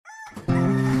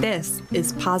This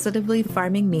is Positively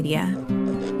Farming Media.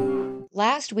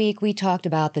 Last week, we talked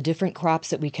about the different crops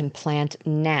that we can plant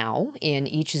now in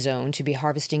each zone to be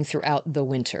harvesting throughout the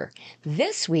winter.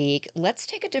 This week, let's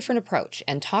take a different approach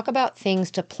and talk about things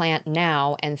to plant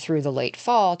now and through the late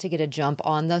fall to get a jump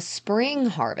on the spring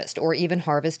harvest or even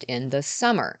harvest in the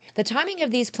summer. The timing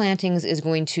of these plantings is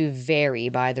going to vary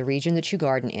by the region that you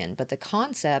garden in, but the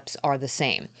concepts are the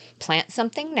same. Plant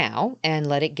something now and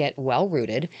let it get well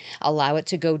rooted, allow it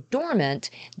to go dormant,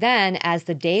 then as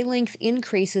the day length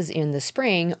increases in the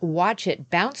spring, watch it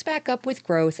bounce back up with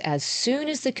growth as soon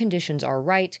as the conditions are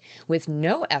right, with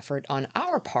no effort on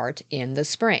our part in the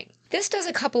spring. This does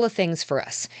a couple of things for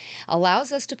us.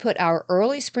 Allows us to put our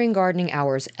early spring gardening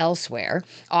hours elsewhere,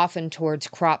 often towards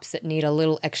crops that need a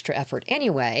little extra effort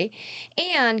anyway,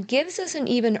 and gives us an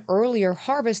even earlier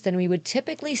harvest than we would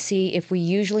typically see if we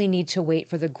usually need to wait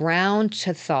for the ground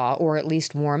to thaw or at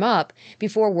least warm up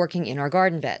before working in our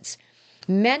garden beds.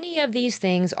 Many of these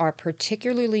things are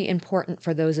particularly important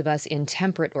for those of us in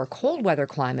temperate or cold weather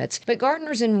climates, but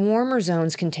gardeners in warmer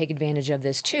zones can take advantage of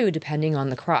this too, depending on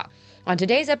the crop. On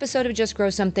today's episode of Just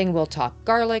Grow Something, we'll talk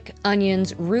garlic,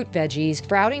 onions, root veggies,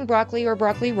 sprouting broccoli or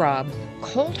broccoli rabe,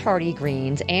 cold hardy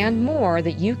greens, and more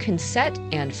that you can set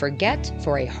and forget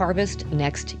for a harvest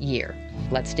next year.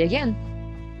 Let's dig in.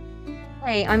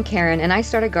 Hey, I'm Karen, and I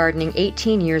started gardening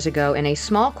 18 years ago in a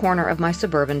small corner of my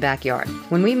suburban backyard.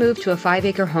 When we moved to a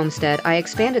 5-acre homestead, I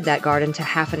expanded that garden to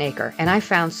half an acre, and I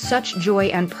found such joy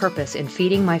and purpose in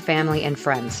feeding my family and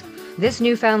friends. This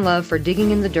newfound love for digging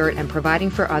in the dirt and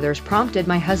providing for others prompted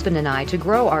my husband and I to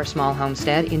grow our small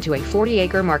homestead into a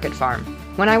 40-acre market farm.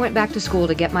 When I went back to school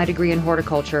to get my degree in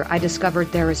horticulture, I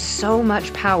discovered there is so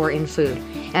much power in food,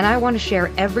 and I want to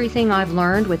share everything I've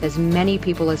learned with as many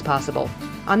people as possible.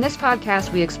 On this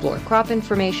podcast, we explore crop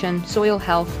information, soil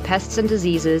health, pests and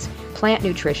diseases, plant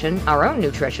nutrition, our own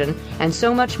nutrition, and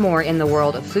so much more in the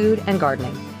world of food and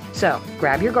gardening. So,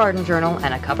 grab your garden journal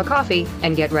and a cup of coffee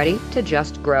and get ready to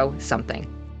just grow something.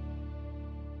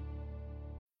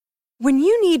 When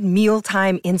you need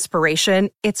mealtime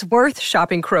inspiration, it's worth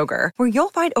shopping Kroger, where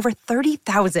you'll find over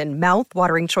 30,000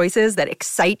 mouth-watering choices that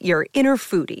excite your inner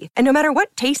foodie. And no matter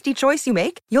what tasty choice you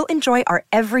make, you'll enjoy our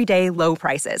everyday low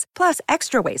prices, plus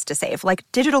extra ways to save, like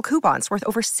digital coupons worth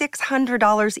over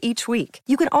 $600 each week.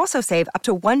 You can also save up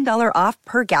to $1 off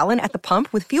per gallon at the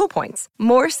pump with fuel points.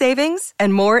 More savings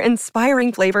and more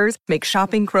inspiring flavors make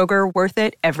shopping Kroger worth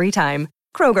it every time.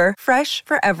 Kroger, fresh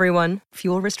for everyone.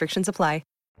 Fuel restrictions apply.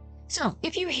 So,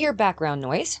 if you hear background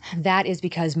noise, that is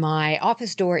because my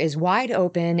office door is wide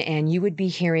open and you would be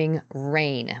hearing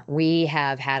rain. We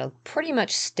have had a pretty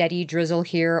much steady drizzle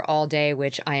here all day,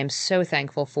 which I am so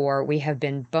thankful for. We have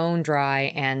been bone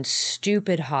dry and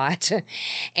stupid hot.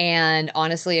 And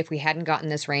honestly, if we hadn't gotten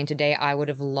this rain today, I would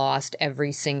have lost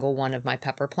every single one of my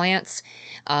pepper plants.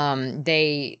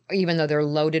 Even though they're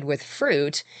loaded with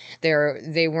fruit,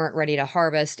 they weren't ready to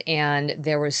harvest, and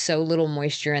there was so little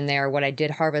moisture in there. What I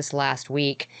did harvest last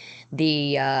week,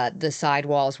 the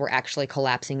sidewalls were actually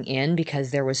collapsing in because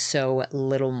there was so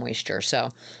little moisture. So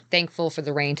thankful for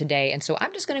the rain today. And so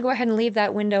I'm just going to go ahead and leave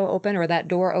that window open, or that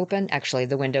door open. Actually,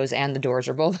 the windows and the doors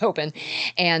are both open.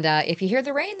 And if you hear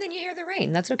the rain, then you hear the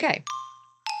rain. That's okay.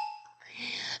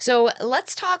 So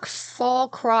let's talk fall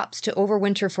crops to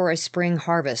overwinter for a spring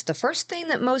harvest. The first thing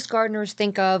that most gardeners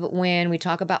think of when we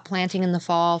talk about planting in the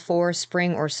fall for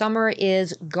spring or summer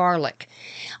is garlic.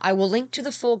 I will link to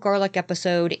the full garlic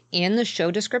episode in the show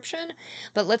description,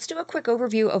 but let's do a quick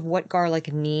overview of what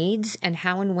garlic needs and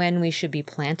how and when we should be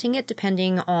planting it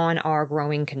depending on our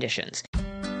growing conditions.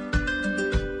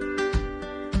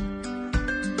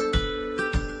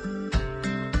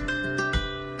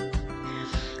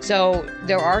 So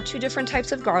there are two different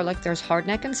types of garlic. There's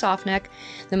hardneck and softneck.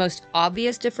 The most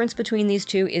obvious difference between these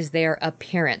two is their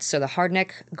appearance. So the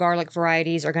hardneck garlic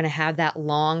varieties are going to have that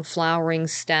long flowering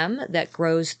stem that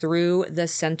grows through the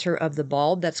center of the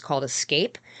bulb. That's called a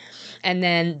scape. And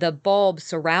then the bulb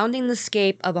surrounding the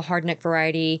scape of a hardneck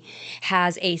variety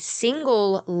has a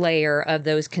single layer of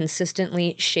those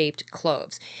consistently shaped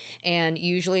cloves. And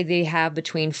usually they have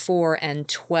between 4 and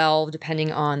 12,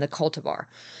 depending on the cultivar.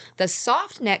 The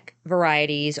softneck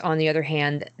varieties, on the other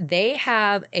hand, they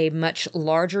have a much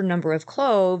larger number of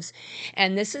cloves,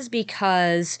 and this is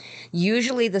because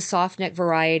usually the softneck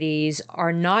varieties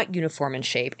are not uniform in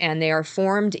shape, and they are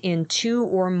formed in 2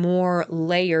 or more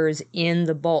layers in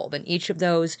the bulb, and each of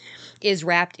those is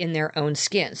wrapped in their own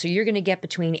skin. So you're going to get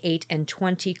between 8 and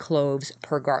 20 cloves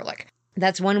per garlic.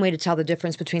 That's one way to tell the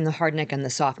difference between the hardneck and the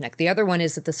softneck. The other one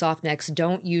is that the softnecks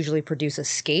don't usually produce a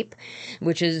scape,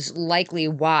 which is likely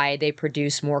why they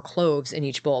produce more cloves in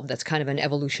each bulb. That's kind of an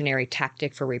evolutionary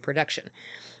tactic for reproduction,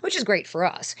 which is great for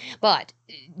us. But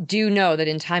do know that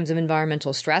in times of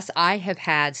environmental stress, I have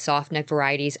had softneck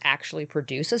varieties actually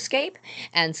produce a scape,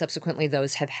 and subsequently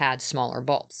those have had smaller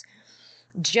bulbs.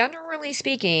 Generally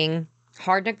speaking,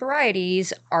 hardneck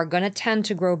varieties are going to tend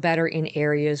to grow better in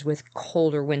areas with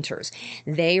colder winters.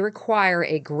 They require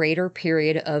a greater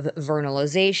period of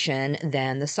vernalization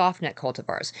than the softneck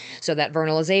cultivars. So that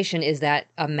vernalization is that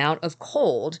amount of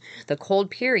cold, the cold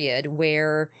period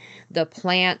where the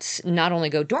plants not only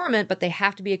go dormant, but they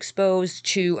have to be exposed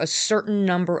to a certain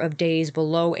number of days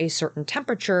below a certain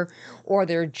temperature, or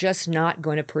they're just not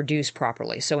going to produce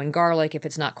properly. So in garlic, if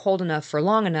it's not cold enough for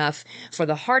long enough, for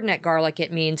the hardneck garlic,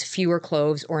 it means fewer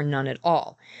cloves or none at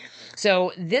all.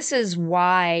 So this is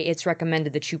why it's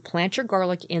recommended that you plant your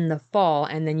garlic in the fall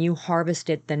and then you harvest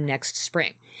it the next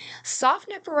spring.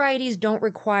 Softneck varieties don't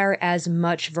require as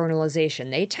much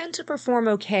vernalization. They tend to perform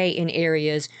okay in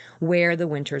areas where the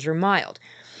winters are mild.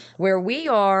 Where we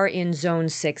are in zone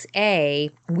 6A,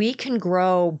 we can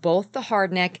grow both the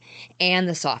hardneck and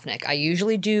the softneck. I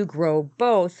usually do grow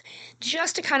both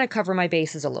just to kind of cover my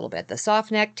bases a little bit. The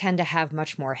softneck tend to have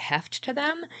much more heft to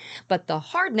them, but the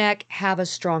hardneck have a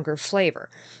stronger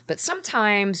flavor. But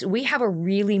sometimes we have a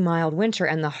really mild winter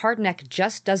and the hardneck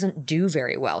just doesn't do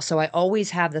very well. So I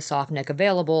always have the softneck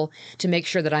available to make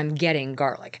sure that I'm getting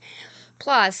garlic.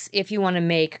 Plus, if you want to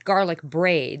make garlic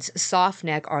braids,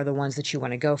 softneck are the ones that you want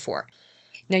to go for.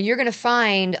 Now, you're going to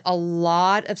find a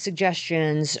lot of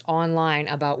suggestions online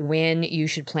about when you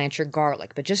should plant your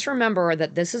garlic, but just remember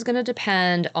that this is going to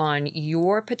depend on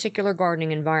your particular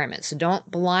gardening environment. So don't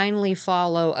blindly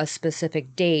follow a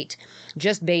specific date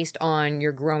just based on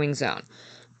your growing zone.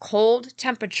 Cold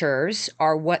temperatures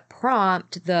are what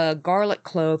prompt the garlic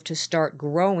clove to start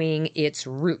growing its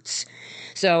roots.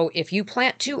 So if you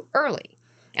plant too early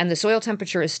and the soil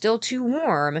temperature is still too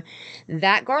warm,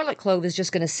 that garlic clove is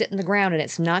just going to sit in the ground and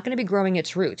it's not going to be growing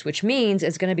its roots, which means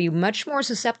it's going to be much more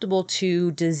susceptible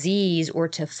to disease or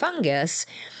to fungus.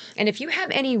 And if you have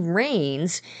any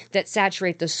rains that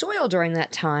saturate the soil during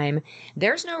that time,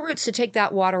 there's no roots to take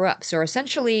that water up. So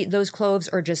essentially, those cloves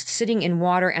are just sitting in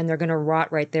water and they're going to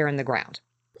rot right there in the ground.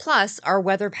 Plus, our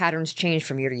weather patterns change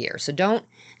from year to year. So don't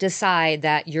decide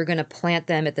that you're going to plant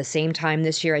them at the same time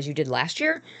this year as you did last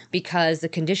year, because the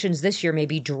conditions this year may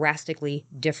be drastically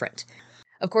different.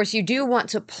 Of course, you do want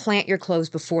to plant your cloves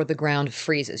before the ground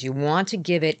freezes. You want to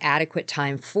give it adequate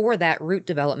time for that root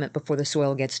development before the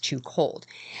soil gets too cold.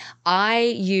 I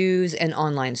use an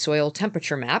online soil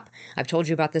temperature map. I've told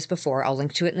you about this before. I'll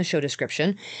link to it in the show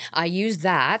description. I use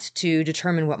that to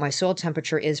determine what my soil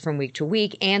temperature is from week to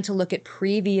week and to look at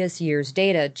previous year's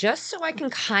data just so I can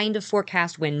kind of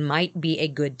forecast when might be a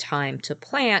good time to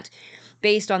plant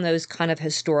based on those kind of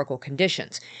historical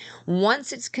conditions.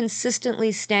 Once it's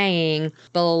consistently staying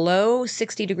below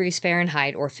 60 degrees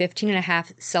Fahrenheit or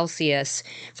 15.5 Celsius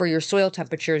for your soil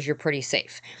temperatures, you're pretty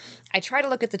safe. I try to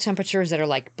look at the temperatures that are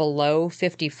like below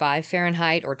 55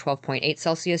 Fahrenheit or 12.8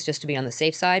 Celsius just to be on the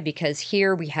safe side, because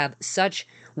here we have such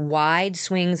wide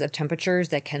swings of temperatures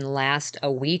that can last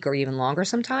a week or even longer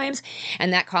sometimes,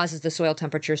 and that causes the soil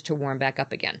temperatures to warm back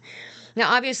up again.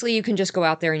 Now, obviously, you can just go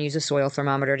out there and use a soil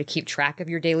thermometer to keep track of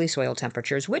your daily soil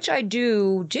temperatures, which I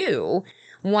do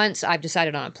once I've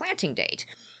decided on a planting date.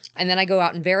 And then I go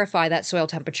out and verify that soil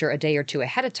temperature a day or two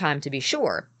ahead of time to be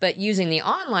sure. But using the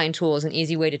online tool is an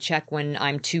easy way to check when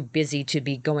I'm too busy to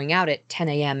be going out at 10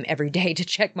 a.m. every day to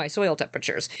check my soil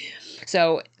temperatures.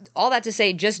 So all that to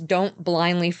say, just don't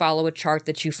blindly follow a chart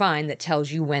that you find that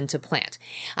tells you when to plant.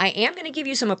 I am going to give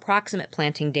you some approximate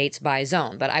planting dates by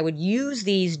zone, but I would use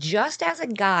these just as a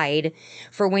guide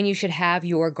for when you should have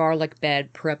your garlic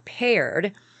bed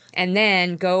prepared, and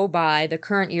then go by the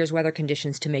current year's weather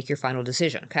conditions to make your final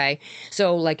decision, okay?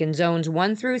 So like in zones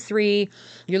 1 through 3,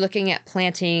 you're looking at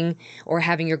planting or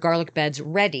having your garlic beds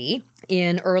ready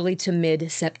in early to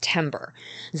mid-September.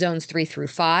 Zones 3 through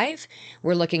 5,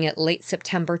 we're looking at late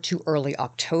September to early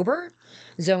October.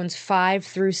 Zones 5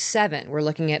 through 7, we're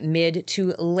looking at mid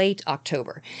to late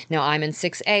October. Now, I'm in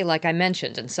 6A, like I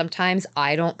mentioned, and sometimes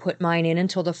I don't put mine in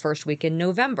until the first week in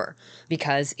November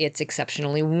because it's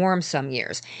exceptionally warm some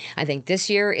years. I think this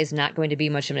year is not going to be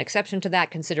much of an exception to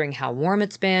that, considering how warm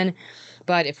it's been.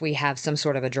 But if we have some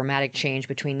sort of a dramatic change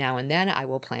between now and then, I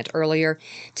will plant earlier.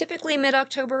 Typically,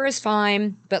 mid-October is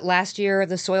fine, but last year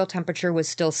the soil temperature was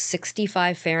still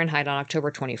 65 Fahrenheit on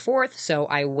October 24th, so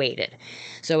I waited.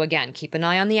 So again, keep an eye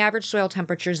eye on the average soil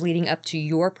temperatures leading up to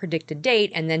your predicted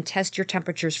date, and then test your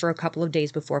temperatures for a couple of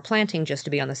days before planting just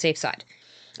to be on the safe side.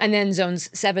 And then zones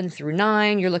 7 through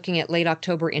 9, you're looking at late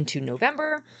October into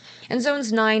November. And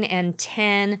zones 9 and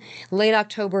 10, late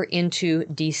October into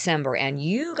December. And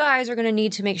you guys are going to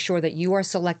need to make sure that you are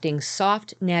selecting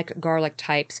soft neck garlic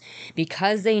types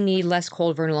because they need less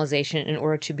cold vernalization in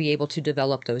order to be able to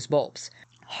develop those bulbs.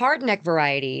 Hardneck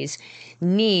varieties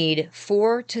need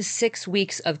 4 to 6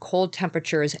 weeks of cold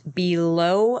temperatures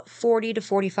below 40 to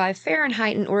 45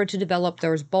 Fahrenheit in order to develop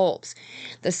those bulbs.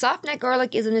 The softneck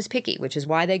garlic isn't as picky, which is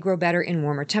why they grow better in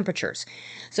warmer temperatures.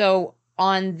 So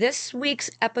on this week's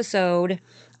episode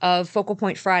of Focal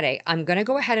Point Friday, I'm going to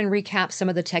go ahead and recap some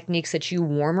of the techniques that you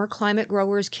warmer climate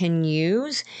growers can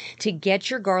use to get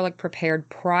your garlic prepared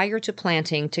prior to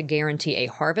planting to guarantee a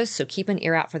harvest. So keep an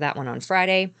ear out for that one on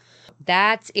Friday.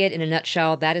 That's it in a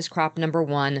nutshell. That is crop number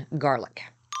 1, garlic.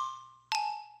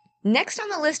 Next on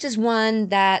the list is one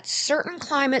that certain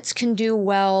climates can do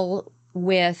well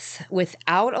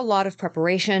without a lot of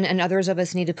preparation, and others of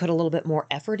us need to put a little bit more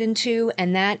effort into,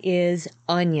 and that is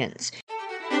onions.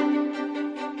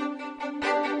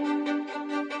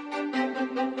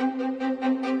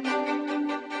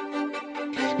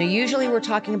 Now, usually we're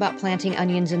talking about planting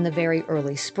onions in the very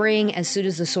early spring, as soon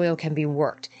as the soil can be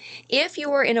worked. If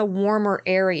you are in a warmer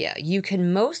area, you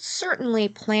can most certainly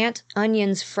plant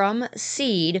onions from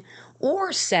seed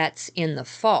or sets in the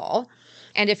fall.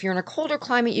 And if you're in a colder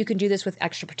climate, you can do this with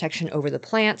extra protection over the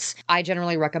plants. I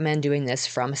generally recommend doing this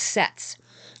from sets.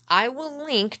 I will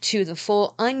link to the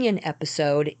full onion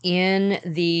episode in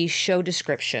the show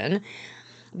description.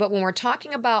 But when we're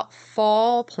talking about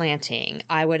fall planting,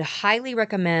 I would highly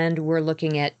recommend we're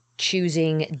looking at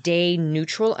choosing day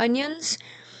neutral onions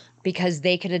because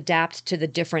they can adapt to the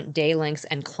different day lengths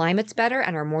and climates better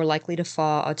and are more likely to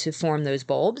form those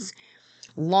bulbs.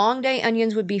 Long day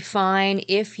onions would be fine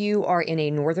if you are in a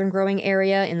northern growing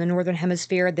area in the northern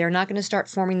hemisphere. They're not going to start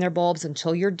forming their bulbs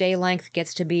until your day length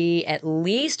gets to be at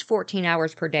least 14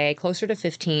 hours per day, closer to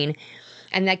 15.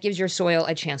 And that gives your soil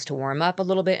a chance to warm up a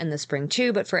little bit in the spring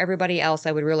too. But for everybody else,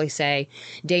 I would really say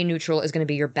day neutral is going to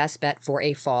be your best bet for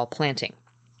a fall planting.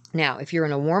 Now, if you're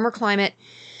in a warmer climate,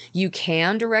 you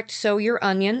can direct sow your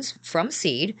onions from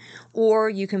seed, or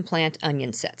you can plant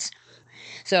onion sets.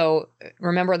 So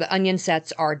remember, the onion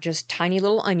sets are just tiny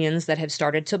little onions that have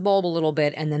started to bulb a little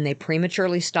bit, and then they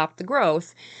prematurely stop the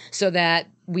growth so that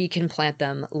we can plant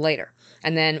them later.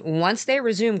 And then once they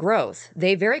resume growth,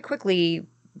 they very quickly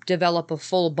develop a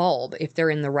full bulb if they're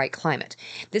in the right climate.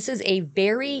 This is a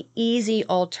very easy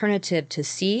alternative to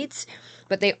seeds,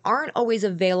 but they aren't always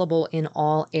available in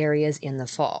all areas in the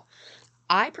fall.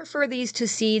 I prefer these to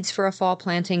seeds for a fall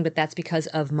planting, but that's because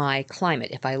of my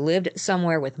climate. If I lived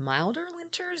somewhere with milder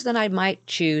winters, then I might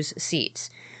choose seeds.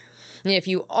 If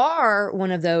you are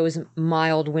one of those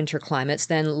mild winter climates,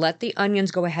 then let the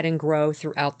onions go ahead and grow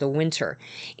throughout the winter.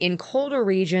 In colder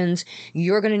regions,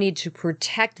 you're going to need to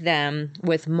protect them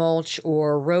with mulch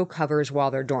or row covers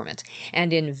while they're dormant.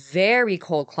 And in very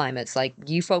cold climates, like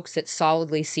you folks that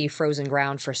solidly see frozen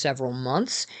ground for several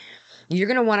months, you're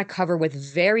going to want to cover with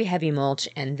very heavy mulch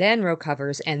and then row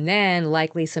covers and then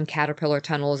likely some caterpillar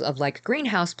tunnels of like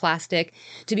greenhouse plastic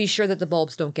to be sure that the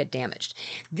bulbs don't get damaged.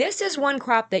 This is one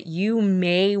crop that you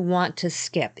may want to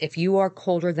skip if you are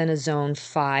colder than a zone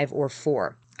 5 or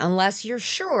 4. Unless you're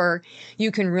sure you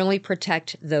can really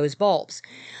protect those bulbs.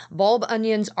 Bulb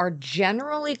onions are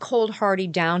generally cold hardy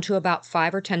down to about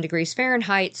 5 or 10 degrees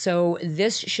Fahrenheit, so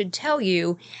this should tell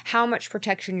you how much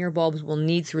protection your bulbs will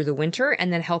need through the winter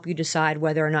and then help you decide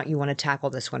whether or not you want to tackle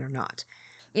this one or not.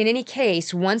 In any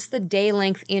case, once the day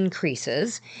length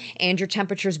increases and your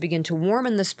temperatures begin to warm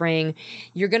in the spring,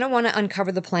 you're going to want to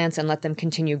uncover the plants and let them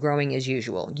continue growing as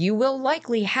usual. You will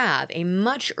likely have a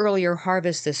much earlier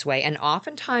harvest this way, and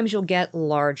oftentimes you'll get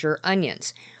larger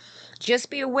onions.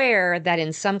 Just be aware that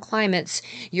in some climates,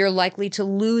 you're likely to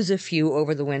lose a few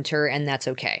over the winter, and that's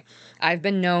okay. I've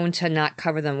been known to not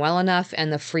cover them well enough,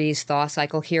 and the freeze-thaw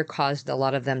cycle here caused a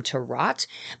lot of them to rot,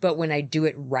 but when I do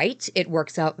it right, it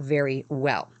works out very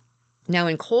well. Now,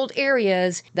 in cold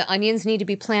areas, the onions need to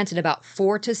be planted about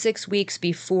 4 to 6 weeks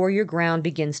before your ground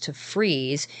begins to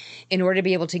freeze in order to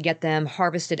be able to get them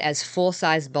harvested as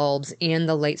full-size bulbs in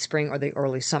the late spring or the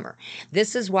early summer.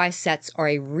 This is why sets are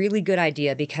a really good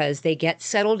idea because they get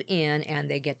settled in and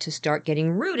they get to start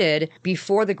getting rooted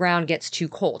before the ground gets too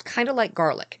cold, kind of like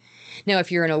garlic. Now,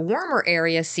 if you're in a warmer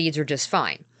area, seeds are just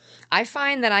fine. I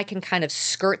find that I can kind of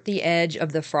skirt the edge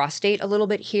of the frost date a little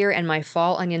bit here, and my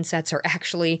fall onion sets are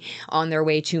actually on their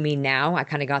way to me now. I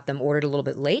kind of got them ordered a little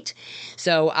bit late.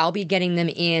 So I'll be getting them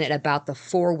in at about the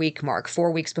 4-week mark,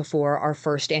 4 weeks before our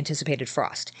first anticipated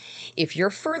frost. If you're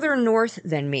further north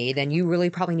than me, then you really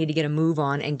probably need to get a move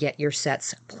on and get your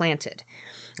sets planted.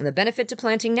 And the benefit to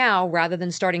planting now, rather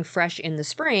than starting fresh in the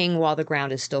spring while the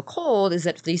ground is still cold, is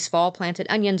that these fall planted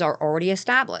onions are already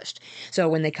established. So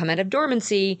when they come out of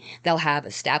dormancy, they'll have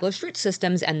established root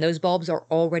systems, and those bulbs are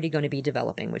already going to be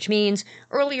developing, which means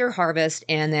earlier harvest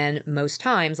and then most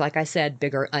times, like I said,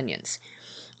 bigger onions.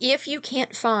 If you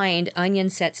can't find onion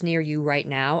sets near you right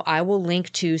now, I will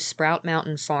link to Sprout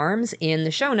Mountain Farms in the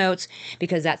show notes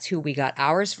because that's who we got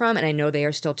ours from, and I know they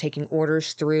are still taking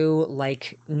orders through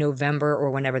like November or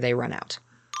whenever they run out.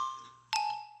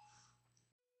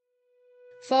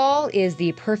 Fall is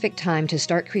the perfect time to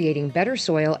start creating better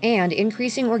soil and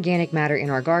increasing organic matter in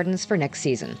our gardens for next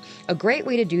season. A great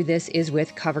way to do this is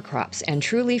with cover crops, and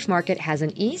True Leaf Market has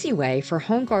an easy way for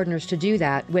home gardeners to do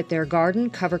that with their garden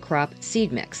cover crop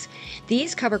seed mix.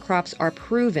 These cover crops are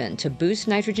proven to boost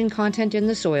nitrogen content in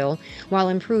the soil while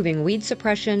improving weed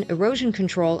suppression, erosion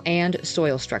control, and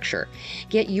soil structure.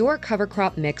 Get your cover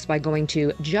crop mix by going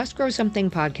to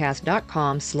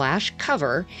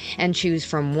justgrowsomethingpodcast.com/cover and choose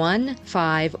from 1,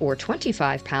 5, or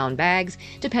 25-pound bags,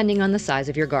 depending on the size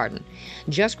of your garden.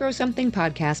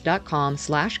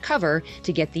 JustGrowSomethingPodcast.com/cover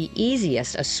to get the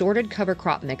easiest assorted cover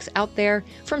crop mix out there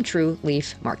from True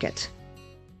Leaf Market.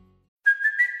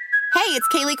 Hey, it's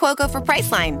Kaylee Cuoco for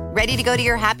Priceline. Ready to go to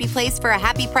your happy place for a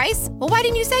happy price? Well, why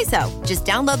didn't you say so? Just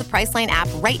download the Priceline app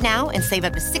right now and save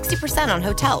up to 60% on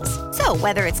hotels. So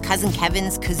whether it's Cousin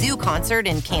Kevin's Kazoo Concert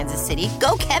in Kansas City,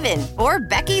 go Kevin, or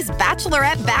Becky's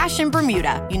Bachelorette Bash in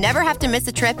Bermuda, you never have to miss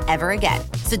a trip ever again.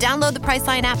 So download the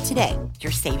Priceline app today.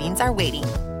 Your savings are waiting.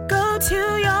 Go to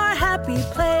your happy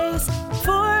place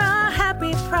for a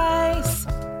happy price.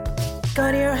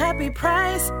 Go to your happy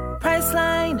price,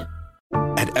 Priceline.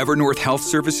 At Evernorth Health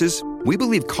Services, we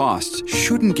believe costs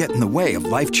shouldn't get in the way of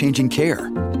life-changing care,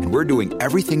 and we're doing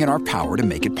everything in our power to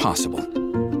make it possible.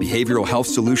 Behavioral health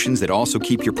solutions that also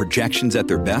keep your projections at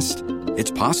their best?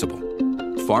 It's possible.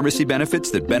 Pharmacy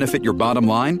benefits that benefit your bottom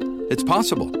line? It's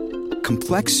possible.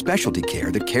 Complex specialty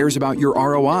care that cares about your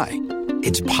ROI?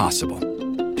 It's possible.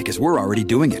 Because we're already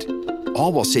doing it.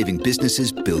 All while saving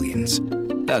businesses billions.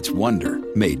 That's Wonder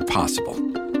made possible.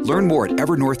 Learn more at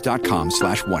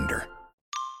evernorth.com/wonder.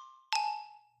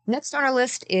 Next on our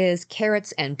list is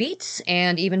carrots and beets,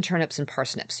 and even turnips and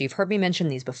parsnips. You've heard me mention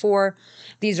these before.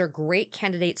 These are great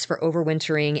candidates for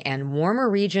overwintering and warmer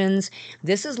regions.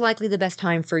 This is likely the best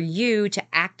time for you to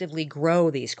actively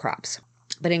grow these crops.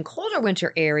 But in colder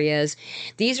winter areas,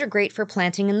 these are great for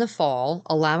planting in the fall,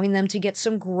 allowing them to get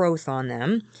some growth on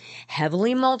them,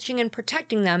 heavily mulching and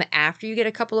protecting them after you get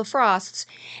a couple of frosts,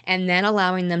 and then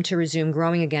allowing them to resume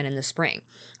growing again in the spring.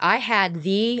 I had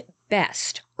the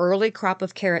best early crop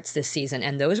of carrots this season,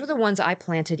 and those were the ones I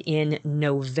planted in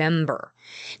November.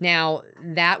 Now,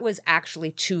 that was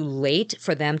actually too late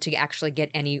for them to actually get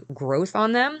any growth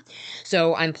on them.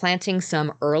 So I'm planting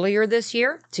some earlier this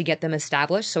year to get them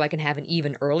established so I can have an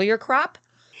even earlier crop.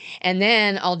 And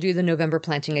then I'll do the November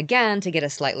planting again to get a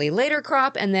slightly later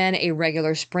crop, and then a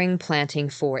regular spring planting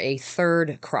for a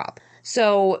third crop.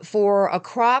 So for a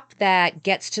crop that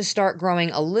gets to start growing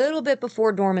a little bit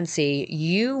before dormancy,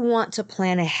 you want to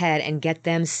plan ahead and get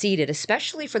them seeded,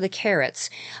 especially for the carrots,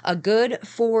 a good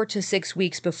 4 to 6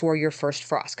 weeks before your first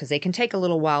frost, because they can take a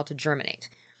little while to germinate.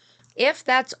 If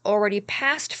that's already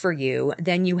passed for you,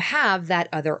 then you have that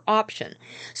other option.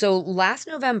 So last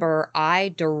November,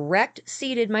 I direct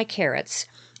seeded my carrots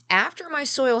after my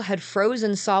soil had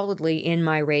frozen solidly in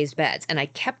my raised beds, and I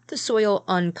kept the soil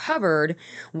uncovered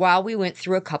while we went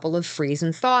through a couple of freeze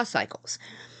and thaw cycles.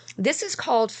 This is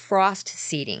called frost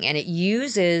seeding, and it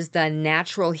uses the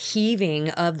natural heaving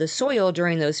of the soil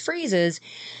during those freezes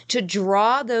to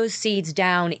draw those seeds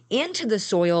down into the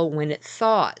soil when it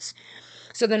thaws.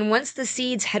 So then once the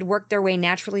seeds had worked their way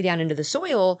naturally down into the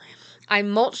soil, I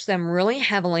mulched them really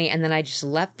heavily, and then I just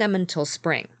left them until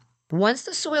spring. Once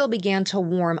the soil began to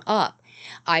warm up,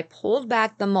 I pulled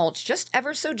back the mulch just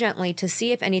ever so gently to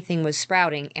see if anything was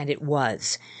sprouting, and it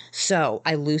was. So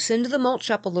I loosened the mulch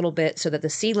up a little bit so that the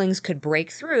seedlings could break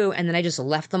through, and then I just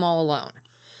left them all alone.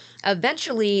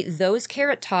 Eventually, those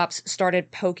carrot tops started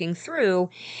poking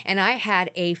through, and I had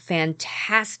a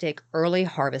fantastic early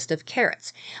harvest of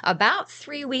carrots, about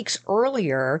 3 weeks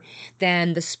earlier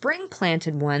than the spring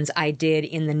planted ones I did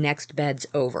in the next beds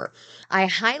over. I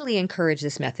highly encourage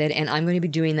this method, and I'm going to be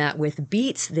doing that with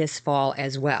beets this fall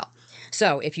as well.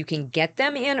 So if you can get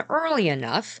them in early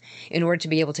enough in order to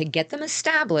be able to get them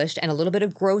established and a little bit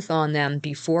of growth on them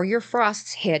before your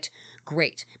frosts hit,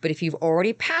 great. But if you've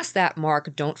already passed that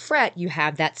mark, don't fret. You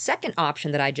have that second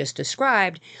option that I just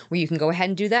described where you can go ahead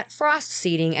and do that frost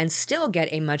seeding and still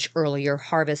get a much earlier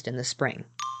harvest in the spring.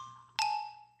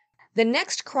 The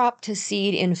next crop to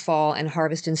seed in fall and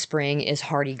harvest in spring is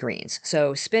hardy greens.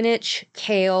 So spinach,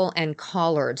 kale, and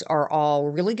collards are all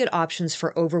really good options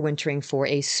for overwintering for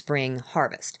a spring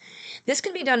harvest. This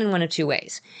can be done in one of two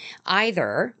ways.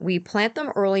 Either we plant them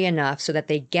early enough so that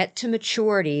they get to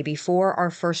maturity before our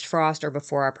first frost or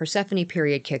before our Persephone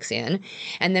period kicks in,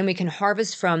 and then we can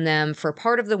harvest from them for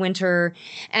part of the winter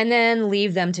and then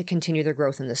leave them to continue their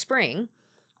growth in the spring.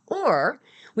 Or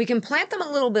we can plant them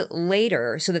a little bit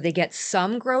later so that they get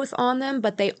some growth on them,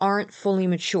 but they aren't fully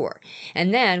mature.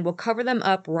 And then we'll cover them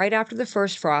up right after the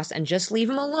first frost and just leave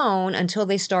them alone until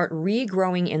they start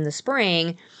regrowing in the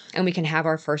spring, and we can have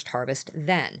our first harvest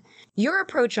then. Your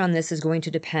approach on this is going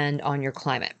to depend on your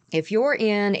climate. If you're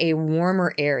in a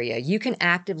warmer area, you can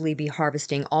actively be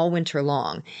harvesting all winter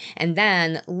long, and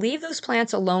then leave those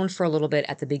plants alone for a little bit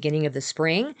at the beginning of the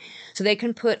spring so they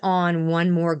can put on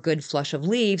one more good flush of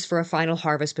leaves for a final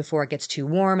harvest before it gets too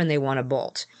warm and they want to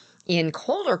bolt. In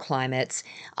colder climates,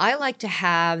 I like to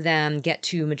have them get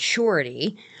to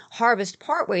maturity, harvest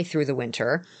partway through the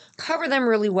winter, cover them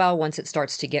really well once it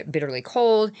starts to get bitterly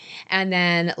cold, and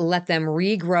then let them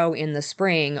regrow in the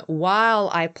spring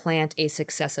while I plant a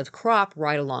successive crop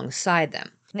right alongside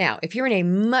them. Now, if you're in a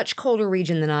much colder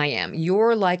region than I am,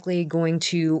 you're likely going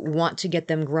to want to get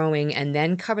them growing and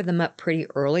then cover them up pretty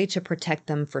early to protect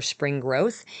them for spring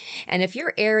growth. And if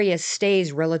your area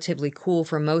stays relatively cool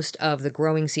for most of the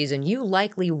growing season, you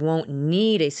likely won't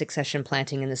need a succession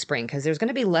planting in the spring because there's going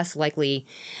to be less likely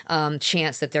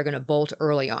chance that they're going to bolt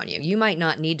early on you. You might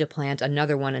not need to plant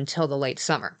another one until the late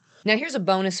summer. Now, here's a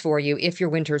bonus for you if your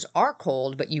winters are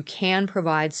cold, but you can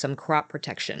provide some crop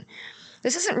protection.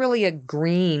 This isn't really a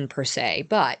green per se,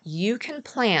 but you can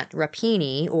plant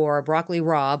rapini or broccoli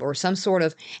rabe or some sort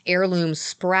of heirloom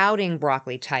sprouting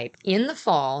broccoli type in the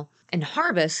fall and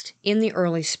harvest in the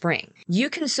early spring. You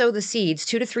can sow the seeds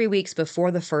 2 to 3 weeks before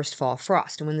the first fall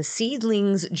frost. And when the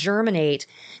seedlings germinate,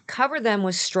 cover them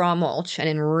with straw mulch and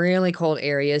in really cold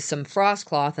areas, some frost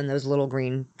cloth and those little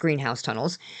greenhouse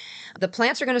tunnels. The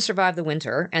plants are going to survive the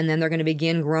winter, and then they're going to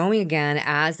begin growing again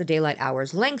as the daylight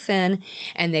hours lengthen,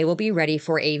 and they will be ready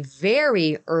for a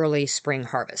very early spring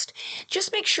harvest.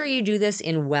 Just make sure you do this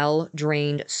in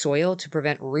well-drained soil to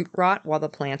prevent root rot while the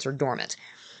plants are dormant.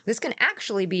 This can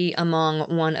actually be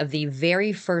among one of the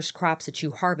very first crops that you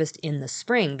harvest in the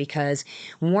spring because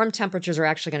warm temperatures are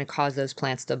actually going to cause those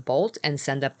plants to bolt and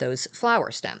send up those flower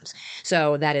stems.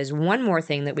 So that is one more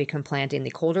thing that we can plant in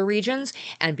the colder regions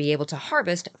and be able to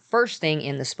harvest first thing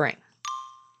in the spring.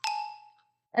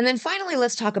 And then finally,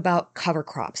 let's talk about cover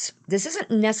crops. This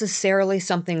isn't necessarily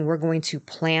something we're going to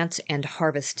plant and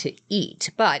harvest to eat,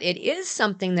 but it is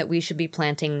something that we should be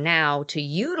planting now to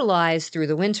utilize through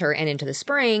the winter and into the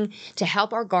spring to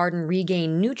help our garden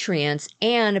regain nutrients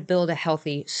and build a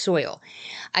healthy soil.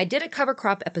 I did a cover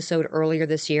crop episode earlier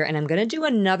this year, and I'm going to do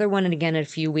another one again in a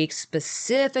few weeks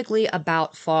specifically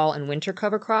about fall and winter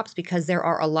cover crops because there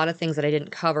are a lot of things that I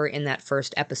didn't cover in that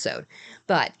first episode.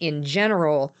 But in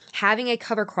general, having a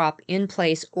cover crop in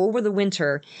place over the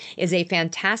winter is a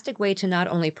fantastic way to not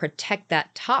only protect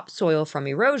that topsoil from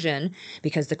erosion,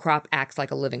 because the crop acts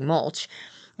like a living mulch,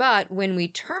 but when we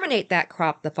terminate that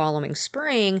crop the following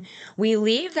spring, we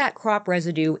leave that crop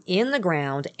residue in the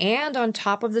ground and on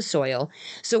top of the soil,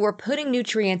 so we're putting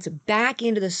nutrients back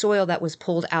into the soil that was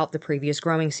pulled out the previous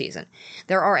growing season.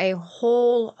 There are a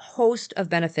whole host of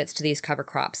benefits to these cover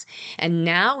crops, and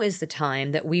now is the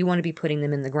time that we want to be putting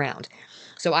them in the ground.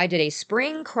 So I did a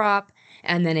spring crop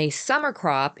and then a summer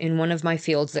crop in one of my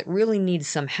fields that really needs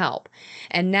some help.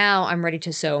 And now I'm ready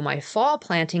to sow my fall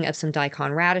planting of some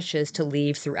daikon radishes to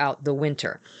leave throughout the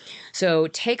winter. So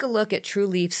take a look at True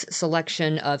Leaf's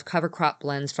selection of cover crop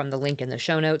blends from the link in the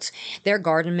show notes. Their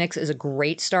garden mix is a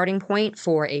great starting point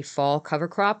for a fall cover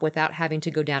crop without having to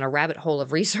go down a rabbit hole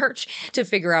of research to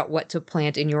figure out what to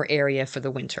plant in your area for the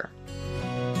winter.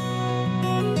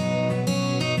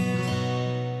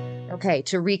 Okay,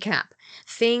 to recap,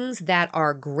 things that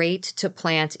are great to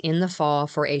plant in the fall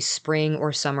for a spring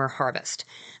or summer harvest: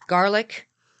 garlic,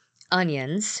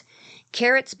 onions,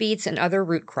 carrots, beets, and other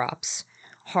root crops,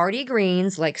 Hardy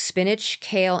greens like spinach,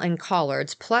 kale, and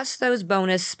collards, plus those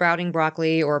bonus sprouting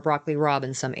broccoli or broccoli rabe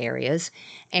in some areas,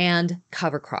 and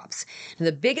cover crops. Now,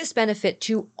 the biggest benefit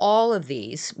to all of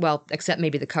these, well, except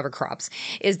maybe the cover crops,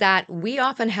 is that we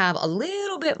often have a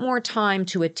little bit more time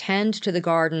to attend to the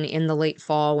garden in the late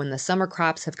fall when the summer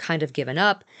crops have kind of given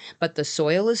up, but the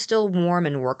soil is still warm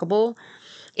and workable.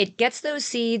 It gets those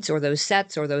seeds or those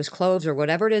sets or those cloves or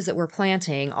whatever it is that we're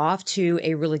planting off to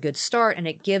a really good start, and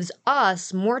it gives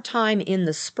us more time in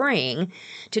the spring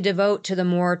to devote to the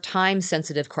more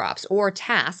time-sensitive crops or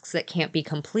tasks that can't be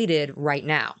completed right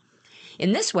now.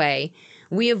 In this way,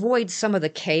 we avoid some of the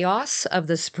chaos of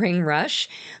the spring rush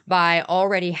by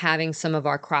already having some of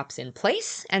our crops in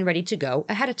place and ready to go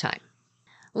ahead of time.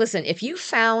 Listen, if you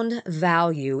found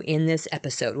value in this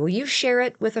episode, will you share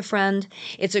it with a friend?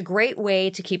 It's a great way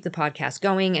to keep the podcast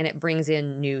going, and it brings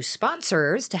in new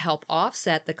sponsors to help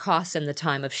offset the costs and the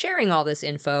time of sharing all this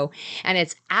info, and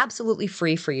it's absolutely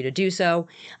free for you to do so.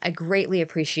 I greatly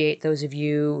appreciate those of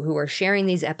you who are sharing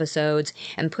these episodes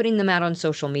and putting them out on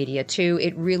social media too.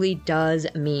 It really does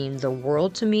mean the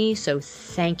world to me, so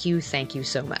thank you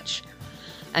so much.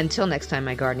 Until next time,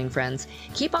 my gardening friends,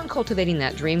 keep on cultivating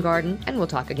that dream garden, and we'll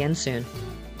talk again soon.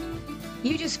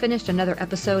 You just finished another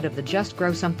episode of the Just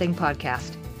Grow Something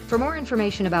podcast. For more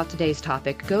information about today's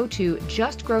topic, go to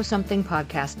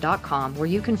justgrowsomethingpodcast.com, where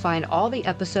you can find all the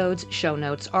episodes, show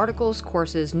notes, articles,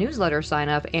 courses, newsletter sign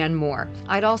up, and more.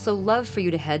 I'd also love for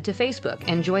you to head to Facebook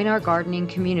and join our gardening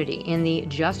community in the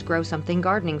Just Grow Something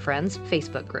Gardening Friends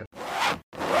Facebook group.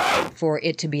 For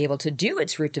it to be able to do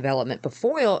its root development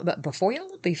befoil.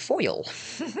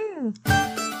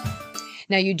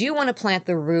 Now, you do want to plant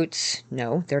the roots.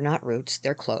 No, they're not roots,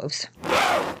 they're cloves.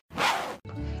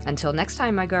 Until next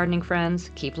time, my gardening friends,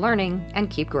 keep learning and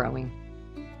keep growing.